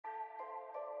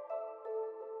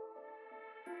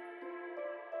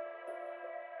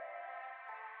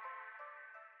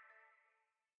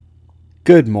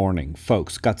Good morning,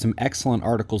 folks. Got some excellent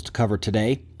articles to cover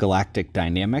today: galactic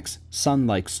dynamics,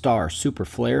 sun-like star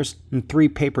superflares, and 3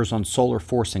 papers on solar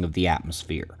forcing of the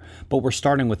atmosphere. But we're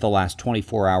starting with the last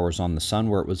 24 hours on the sun,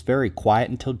 where it was very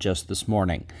quiet until just this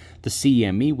morning. The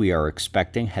CME we are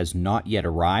expecting has not yet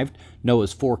arrived.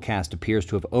 NOAA's forecast appears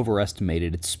to have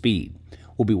overestimated its speed.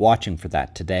 We'll be watching for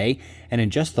that today, and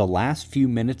in just the last few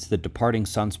minutes, the departing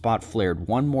sunspot flared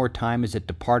one more time as it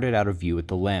departed out of view at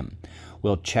the limb.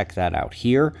 We'll check that out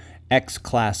here.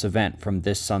 X-class event from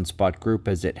this sunspot group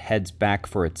as it heads back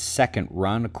for its second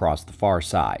run across the far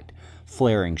side.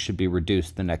 Flaring should be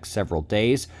reduced the next several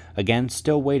days. Again,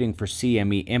 still waiting for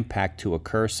CME impact to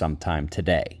occur sometime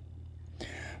today.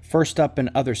 First up in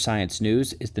other science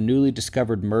news is the newly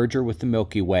discovered merger with the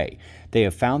Milky Way. They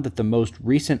have found that the most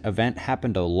recent event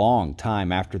happened a long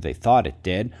time after they thought it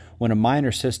did, when a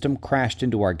minor system crashed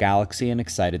into our galaxy and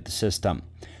excited the system.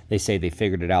 They say they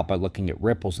figured it out by looking at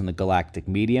ripples in the galactic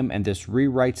medium, and this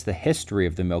rewrites the history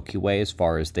of the Milky Way as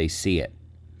far as they see it.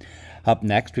 Up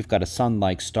next, we've got a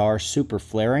sun-like star super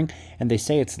flaring, and they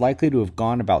say it's likely to have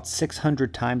gone about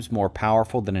 600 times more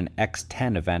powerful than an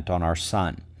X10 event on our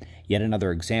sun. Yet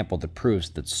another example that proves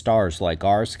that stars like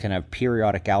ours can have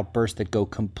periodic outbursts that go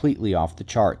completely off the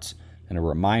charts. And a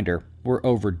reminder, we're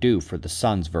overdue for the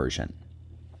sun's version.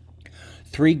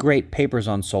 3 great papers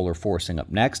on solar forcing up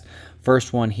next.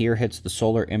 First one here hits the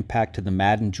solar impact to the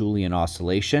Madden-Julian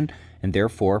oscillation, and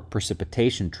therefore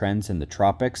precipitation trends in the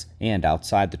tropics and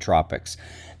outside the tropics.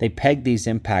 They peg these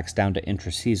impacts down to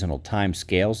intraseasonal time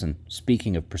scales, and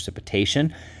speaking of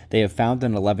precipitation, they have found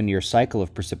an 11-year cycle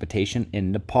of precipitation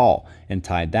in Nepal and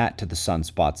tied that to the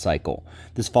sunspot cycle.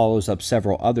 This follows up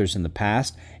several others in the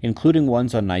past, including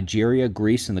ones on Nigeria,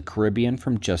 Greece, and the Caribbean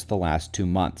from just the last 2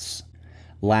 months.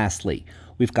 Lastly,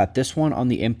 we've got this one on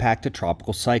the impact of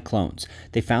tropical cyclones.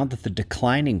 They found that the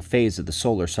declining phase of the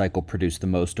solar cycle produced the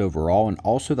most overall and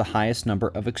also the highest number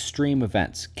of extreme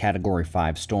events, Category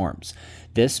 5 storms.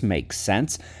 This makes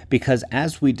sense because,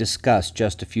 as we discussed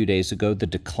just a few days ago, the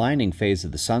declining phase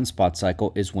of the sunspot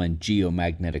cycle is when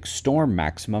geomagnetic storm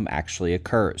maximum actually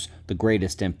occurs, the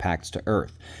greatest impacts to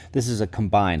Earth. This is a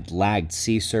combined lagged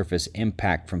sea surface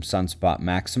impact from sunspot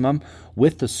maximum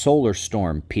with the solar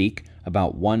storm peak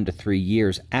about 1 to 3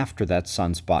 years after that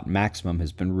sunspot maximum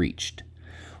has been reached.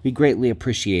 We greatly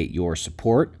appreciate your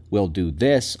support. We'll do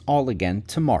this all again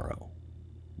tomorrow,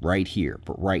 right here,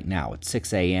 but right now at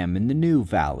 6 a.m. in the new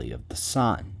Valley of the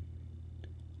Sun.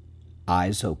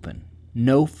 Eyes open,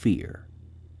 no fear.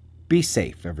 Be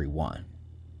safe, everyone.